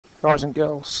guys and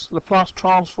girls. Laplace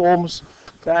transforms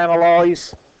to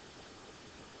analyse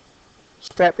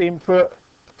step input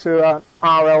to an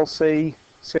RLC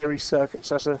series circuit.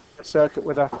 So that's a circuit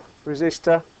with a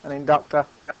resistor, an inductor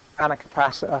and a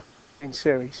capacitor in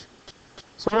series.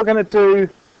 So what we're going to do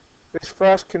is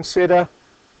first consider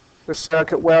the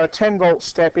circuit where a 10 volt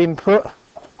step input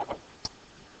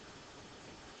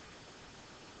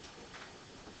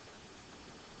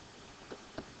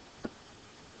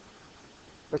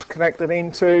is connected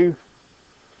into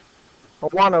a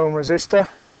 1 ohm resistor,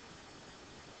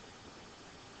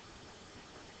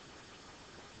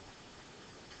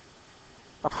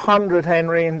 a 100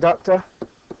 Henry inductor,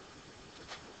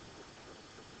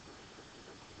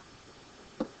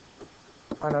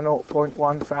 and a 0.1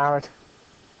 farad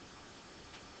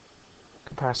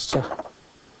capacitor,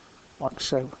 like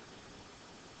so.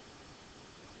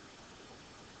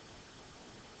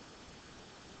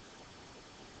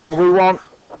 We want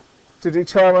to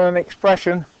determine an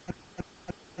expression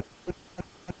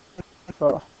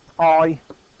for I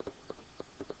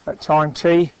at time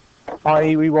t,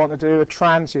 i.e. we want to do a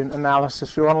transient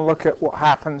analysis. We want to look at what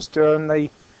happens during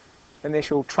the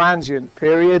initial transient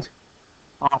period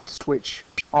after switch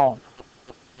on.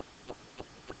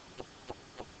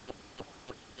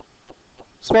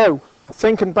 So,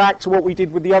 thinking back to what we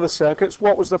did with the other circuits,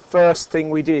 what was the first thing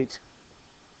we did?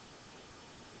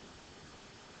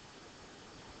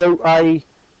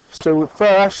 So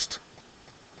first,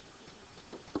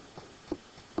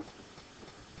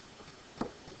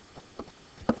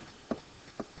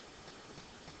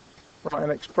 write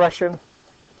an expression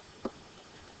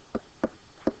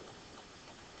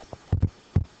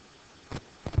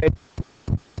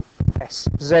S,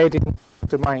 Z in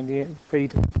domain, the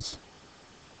impedance.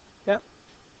 Yeah.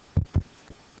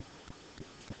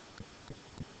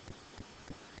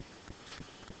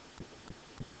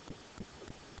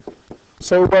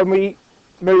 So when we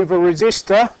move a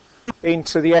resistor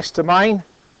into the S domain,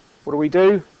 what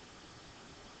do?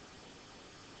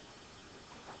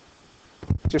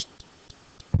 Just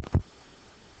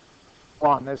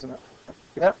one, isn't it?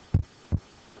 Yeah.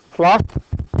 Plus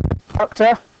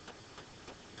inductor,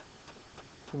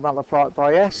 multiply it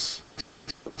by S,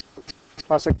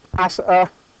 plus a capacitor,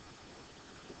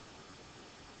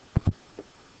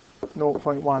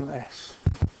 0.1 S.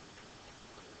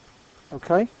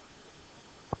 Okay.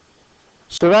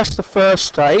 So that's the first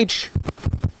stage.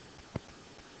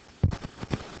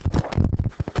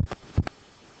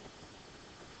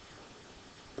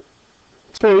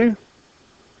 Two,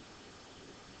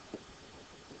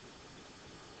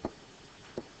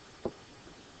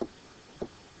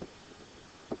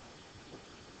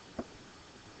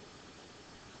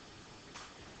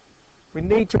 we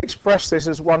need to express this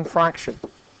as one fraction.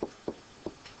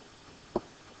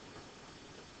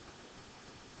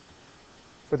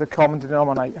 With a common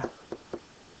denominator.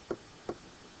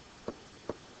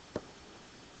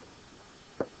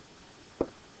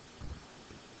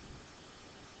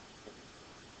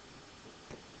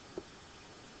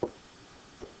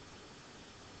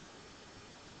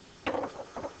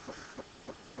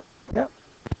 Yep.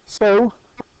 So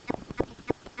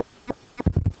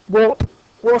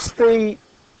what's the,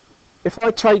 if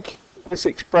I take this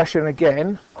expression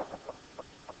again,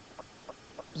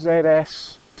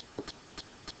 ZS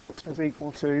is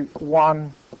equal to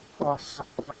 1 plus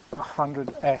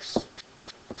 100S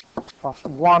plus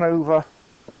 1 over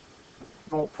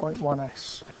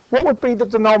 0.1S. What would be the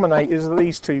denominators of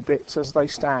these two bits as they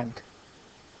stand?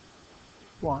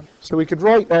 1. So we could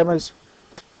write them as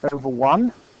over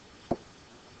 1.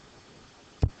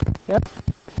 Yep.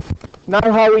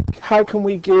 Now how can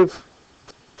we give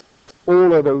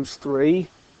all of those three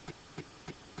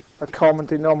a common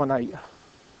denominator?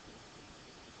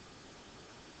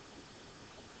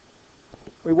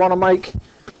 We want to make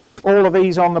all of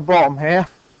these on the bottom here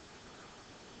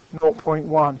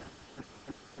 0.1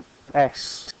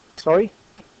 S. Sorry?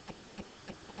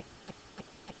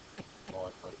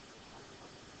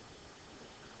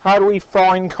 How do we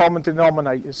find common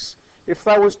denominators? If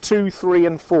that was 2, 3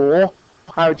 and 4,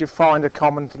 how would you find a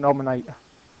common denominator?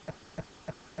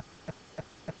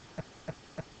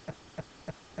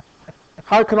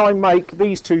 How can I make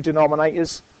these two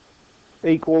denominators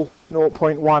equal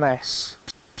 0.1 S?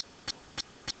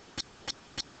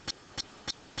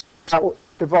 That would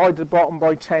divide the bottom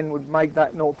by 10 would make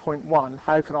that 0.1.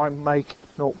 How can I make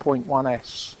 0.1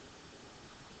 S?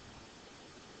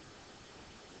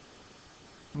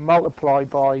 Multiply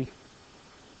by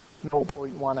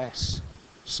 0.1 S.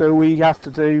 So we have to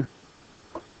do,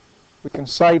 we can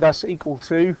say that's equal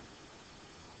to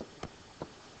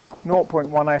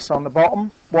 0.1s on the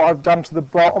bottom. What I've done to the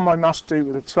bottom I must do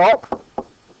to the top.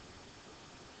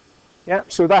 Yeah,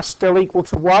 so that's still equal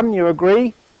to 1, you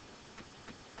agree?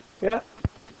 Yeah.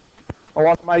 I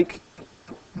want to make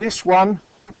this one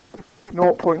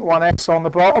 0.1s on the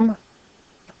bottom.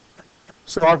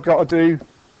 So I've got to do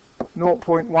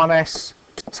 0.1s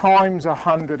times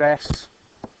 100s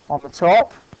on the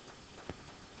top.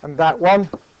 And that one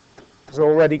has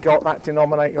already got that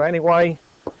denominator anyway,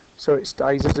 so it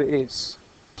stays as it is.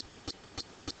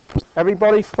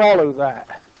 Everybody follow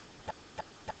that?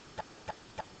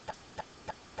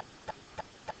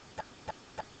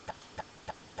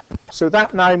 So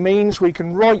that now means we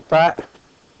can write that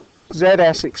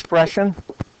ZS expression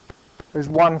as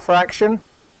one fraction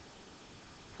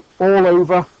all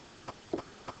over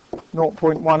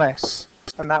 0.1s,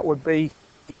 and that would be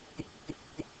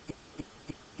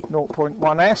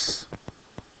 0.1s.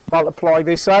 Multiply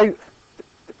this out.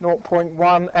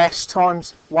 0.1s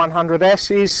times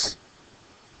 100s is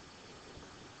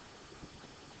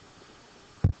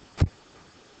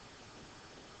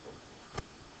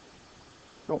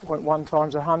 0.1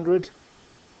 times 100.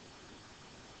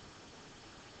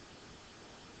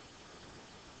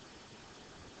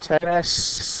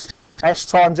 S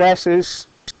times s is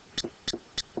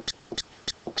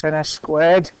 10s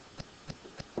squared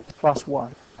plus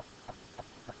 1.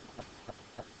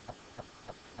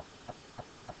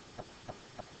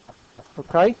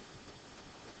 Okay?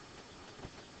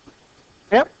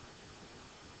 Yep.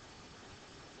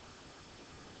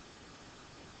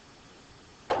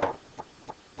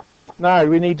 Now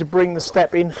we need to bring the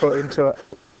step input into it.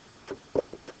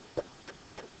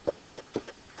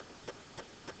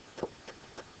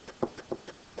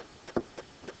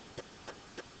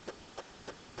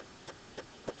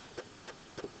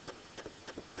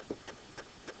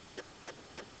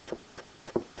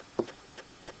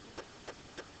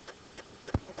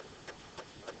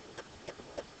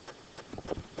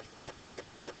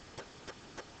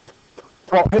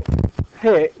 What,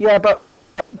 here? Yeah, but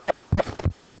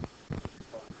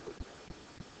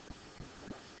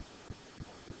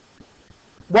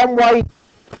one way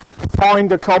to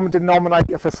find a common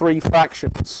denominator for 3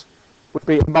 fractions would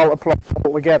be to multiply them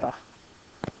all together.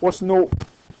 What's 0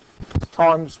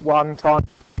 times 1 times?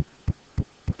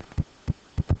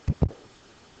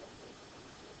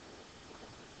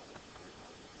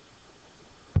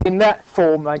 In that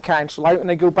form they cancel out and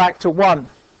they go back to 1.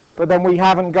 But then we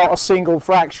haven't got a single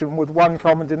fraction with one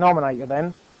common denominator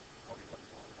then.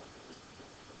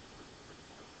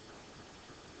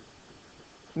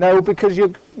 No, because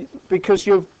you've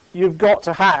got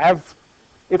to have,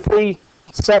 if we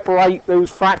separate those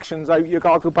fractions out, you've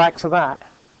got to go back to that.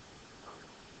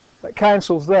 That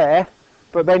cancels there,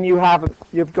 but then you'd have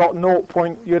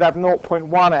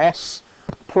 0.1s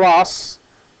plus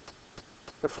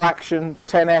the fraction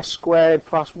 10s squared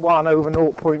plus 1 over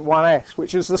 0.1s,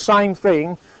 which is the same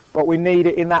thing, but we need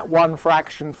it in that one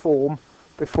fraction form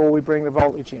before we bring the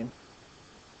voltage in.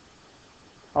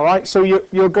 Alright, so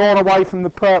you're going away from the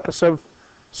purpose of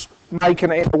making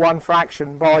it into one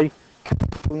fraction by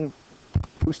cancelling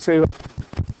those two.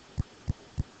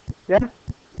 Yeah?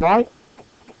 Right?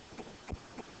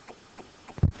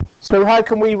 So how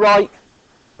can we write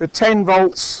the 10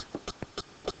 volts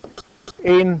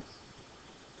in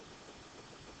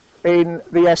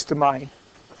the S domain?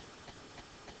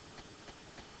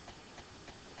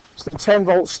 So the 10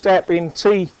 volt step in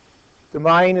T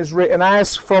domain is written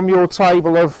as, from your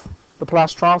table of the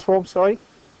Laplace transform, sorry?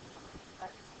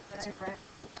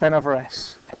 10 over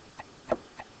S.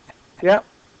 Yeah.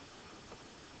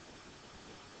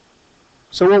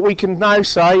 So what we can now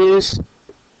say is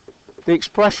the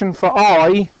expression for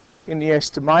I in the S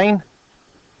domain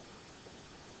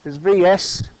is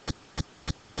Vs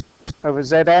over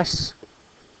Zs.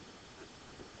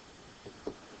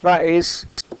 That is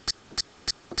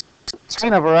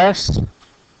 10 over S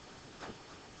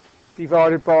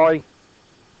divided by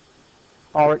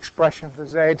our expression for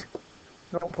Z,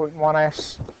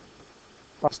 0.1s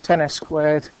plus 10s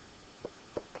squared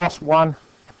plus 1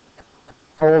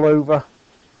 all over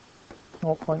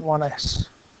 0.1s.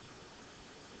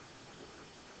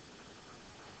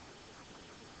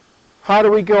 How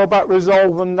do we go about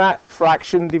resolving that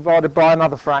fraction divided by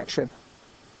another fraction?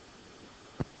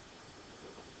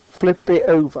 Flip it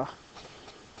over.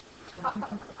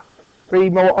 Be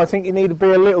more, I think you need to be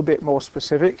a little bit more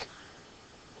specific.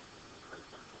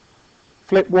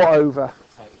 Flip what over?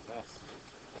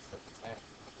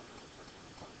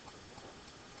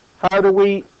 How do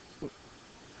we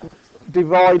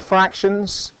divide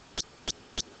fractions?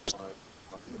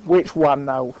 Which one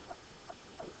though?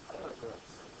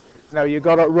 No, you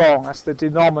got it wrong. That's the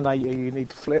denominator you need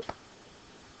to flip.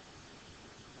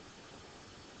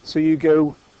 So you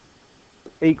go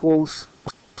equals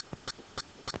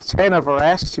 10 over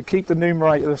s, to keep the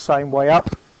numerator the same way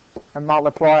up, and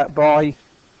multiply it by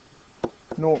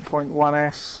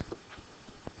 0.1s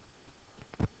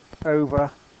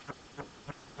over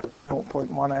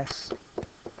 0.1s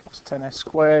plus 10s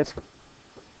squared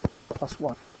plus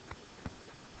 1.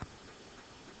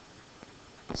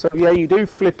 So yeah, you do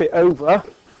flip it over.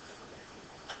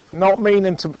 Not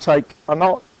meaning to take,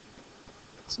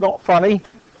 it's not funny.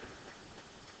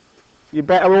 You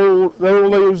better all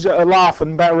those that are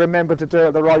laughing better remember to do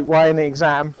it the right way in the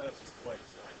exam.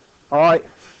 Alright.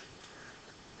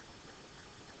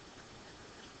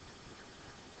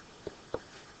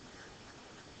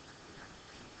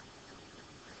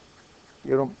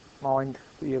 You don't mind,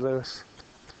 do you, Lewis?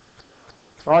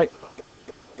 Right.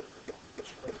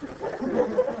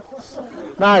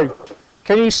 Now,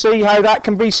 can you see how that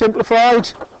can be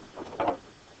simplified?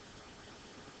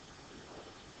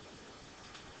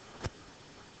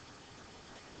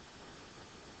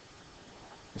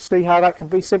 See how that can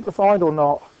be simplified or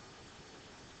not?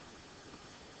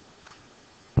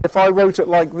 If I wrote it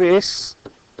like this,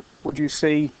 would you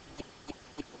see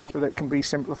that it can be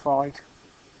simplified?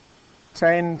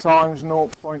 10 times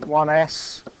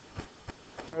 0.1s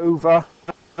over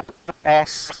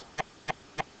s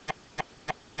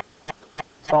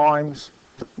times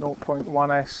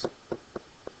 0.1s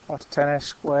plus 10s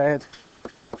squared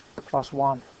plus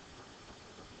 1.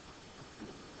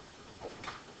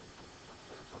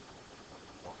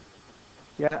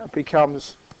 Yeah, it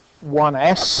becomes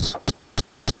 1s.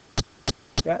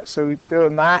 Yeah, so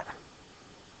doing that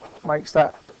makes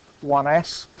that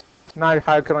 1s. Now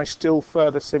how can I still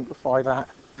further simplify that?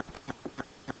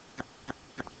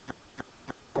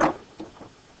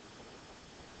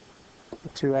 The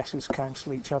two s's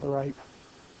cancel each other out.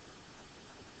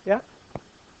 Yeah?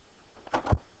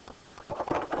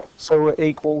 So it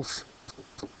equals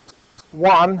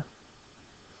 1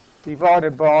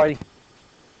 divided by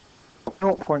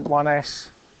 0.1s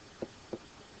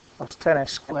plus 10s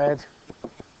squared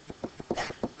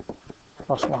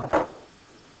plus 1.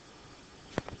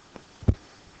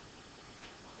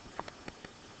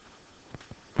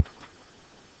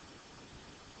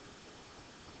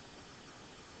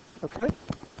 Okay.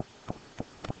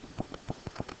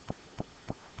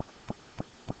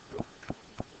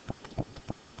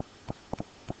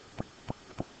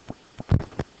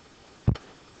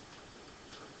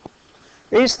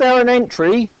 Is there an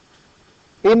entry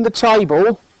in the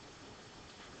table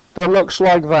that looks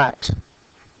like that?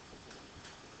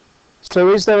 So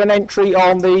is there an entry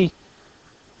on the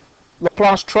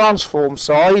Laplace transform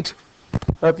side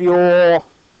of your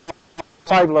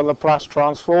table of Laplace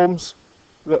transforms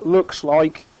that looks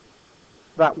like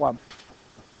that one?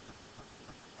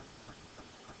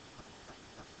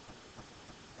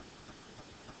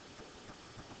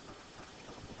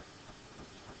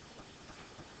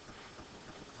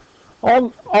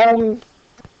 On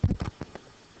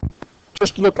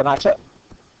just looking at it,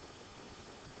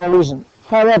 there isn't.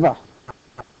 However,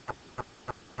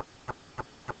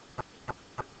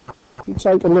 if you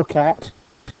take a look at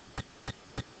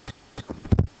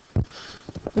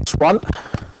this one,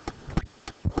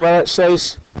 where it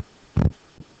says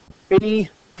e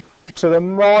to the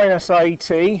minus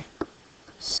at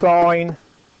sine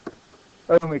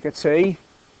omega t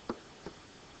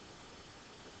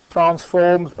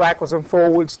transforms backwards and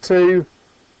forwards to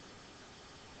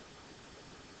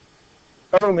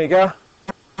omega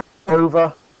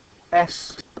over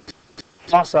s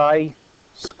plus a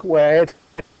squared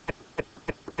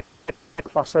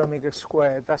plus omega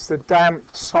squared. That's the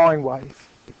damped sine wave.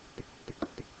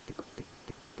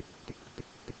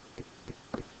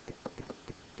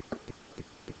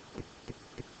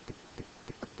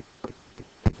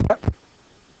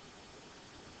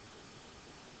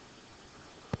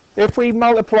 If we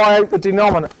multiply out the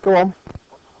denominator, go on.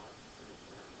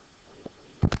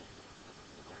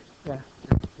 Yeah.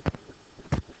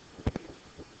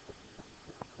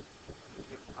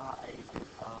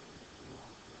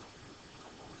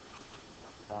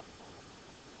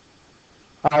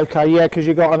 Okay, yeah, because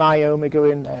you got an I omega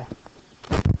in there.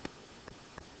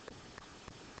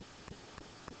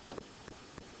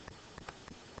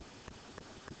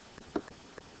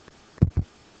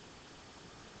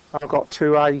 I've got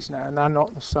two A's now, and they're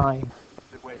not the same.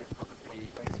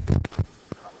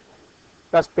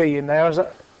 That's B in there, is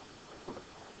it?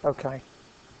 Okay.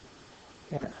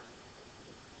 Yeah.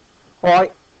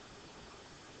 Alright.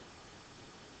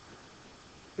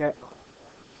 Yeah.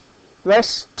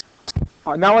 Less.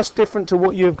 I know it's different to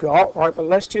what you've got, right, but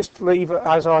let's just leave it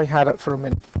as I had it for a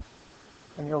minute,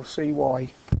 and you'll see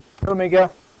why. Omega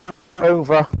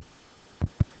over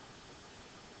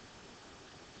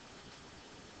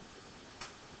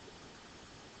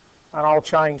and I'll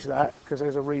change that because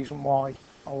there's a reason why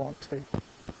I want to.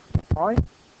 Right?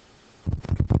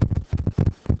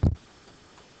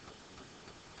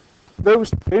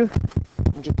 Those two,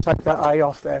 and just take that A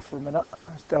off there for a minute.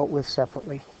 That's dealt with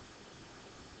separately.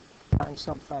 And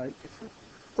something different.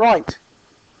 Right.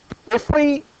 If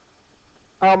we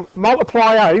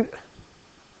multiply out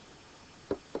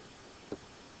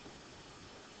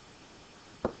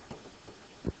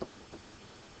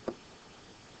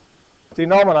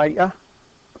denominator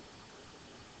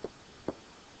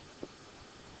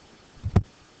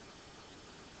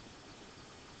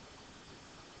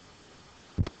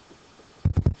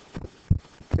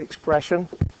expression,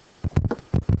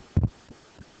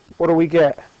 what do we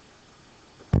get?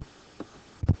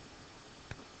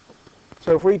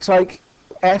 So if we take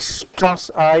s plus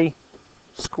a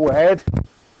squared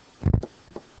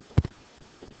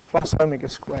plus omega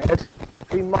squared,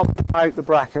 if we multiply out the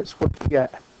brackets, what do we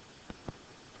get?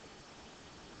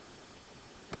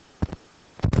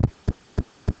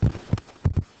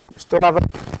 Still have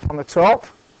it on the top.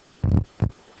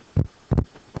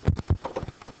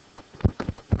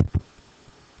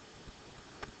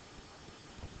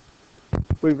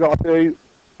 We've got to do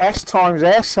s times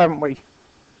s, haven't we?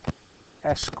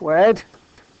 S squared.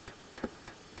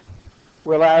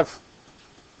 We'll have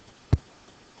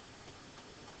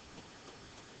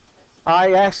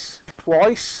is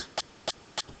twice.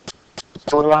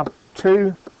 So we'll have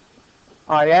 2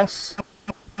 is.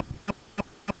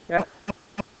 Yeah.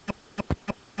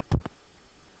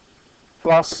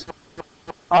 Plus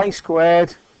a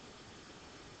squared.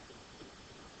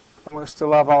 And we'll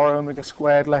still have our omega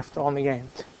squared left on the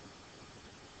end.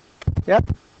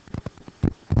 Yep.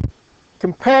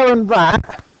 Comparing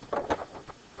that,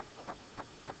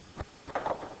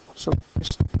 so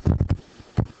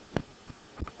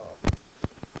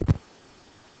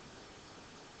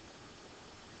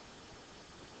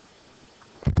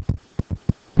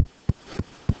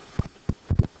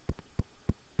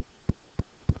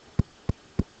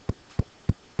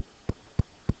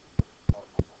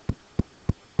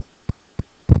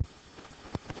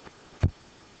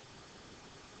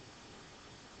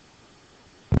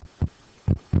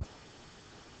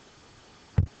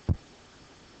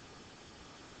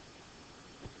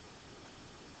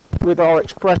with our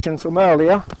expression from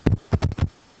earlier,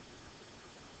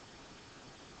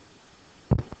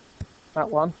 that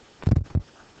one,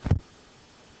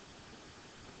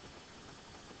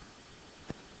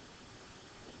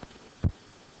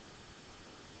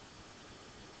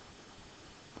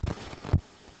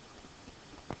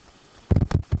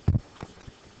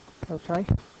 okay,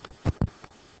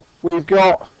 we've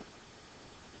got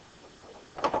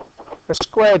a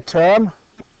squared term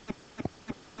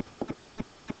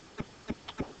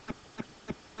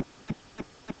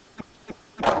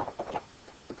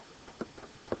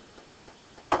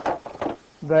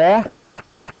there,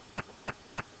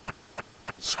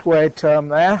 squared term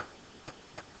there.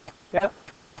 Yeah,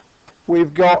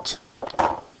 we've got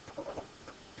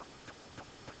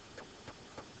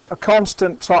a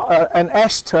constant, an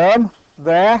s term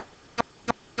there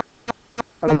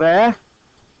and there.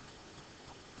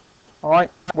 All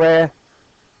right,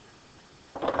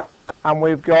 and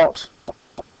we've got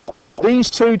these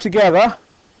two together,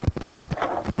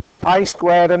 a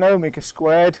squared and omega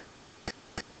squared,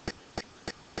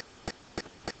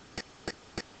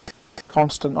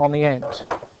 constant on the end.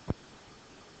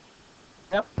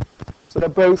 Yep. So they're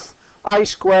both a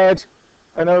squared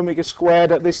and omega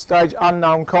squared at this stage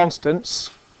unknown constants,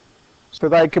 so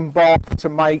they combine to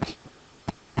make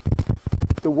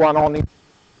the one on the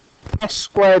s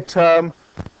squared term.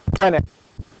 And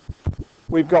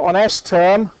we've got an s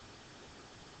term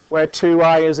where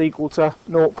 2a is equal to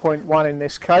 0.1 in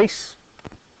this case.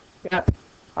 Yeah.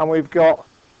 And we've got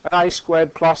an a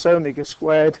squared plus omega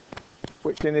squared,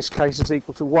 which in this case is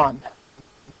equal to 1.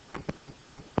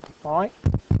 Right?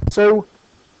 So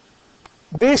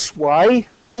this way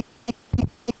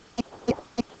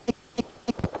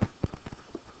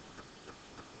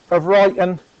of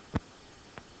writing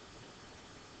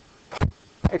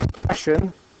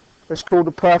expression is called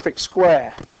a perfect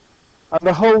square, and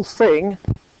the whole thing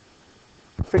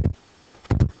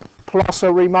plus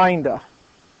a remainder.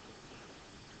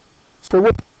 So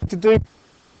what we have to do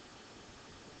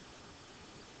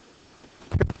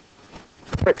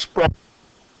express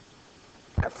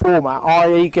that format,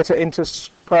 i.e. get it into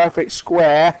perfect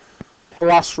square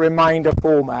plus remainder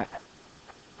format.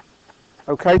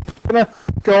 Okay, we're going to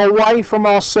go away from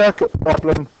our circuit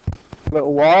problem a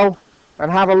little while and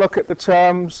have a look at the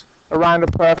terms around a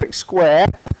perfect square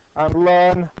and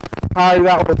learn how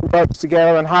that all works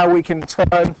together and how we can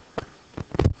turn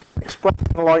expression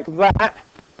like that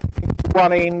into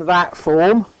one in that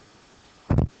form.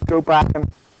 Go back and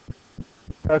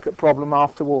circuit problem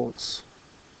afterwards.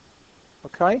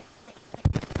 Okay?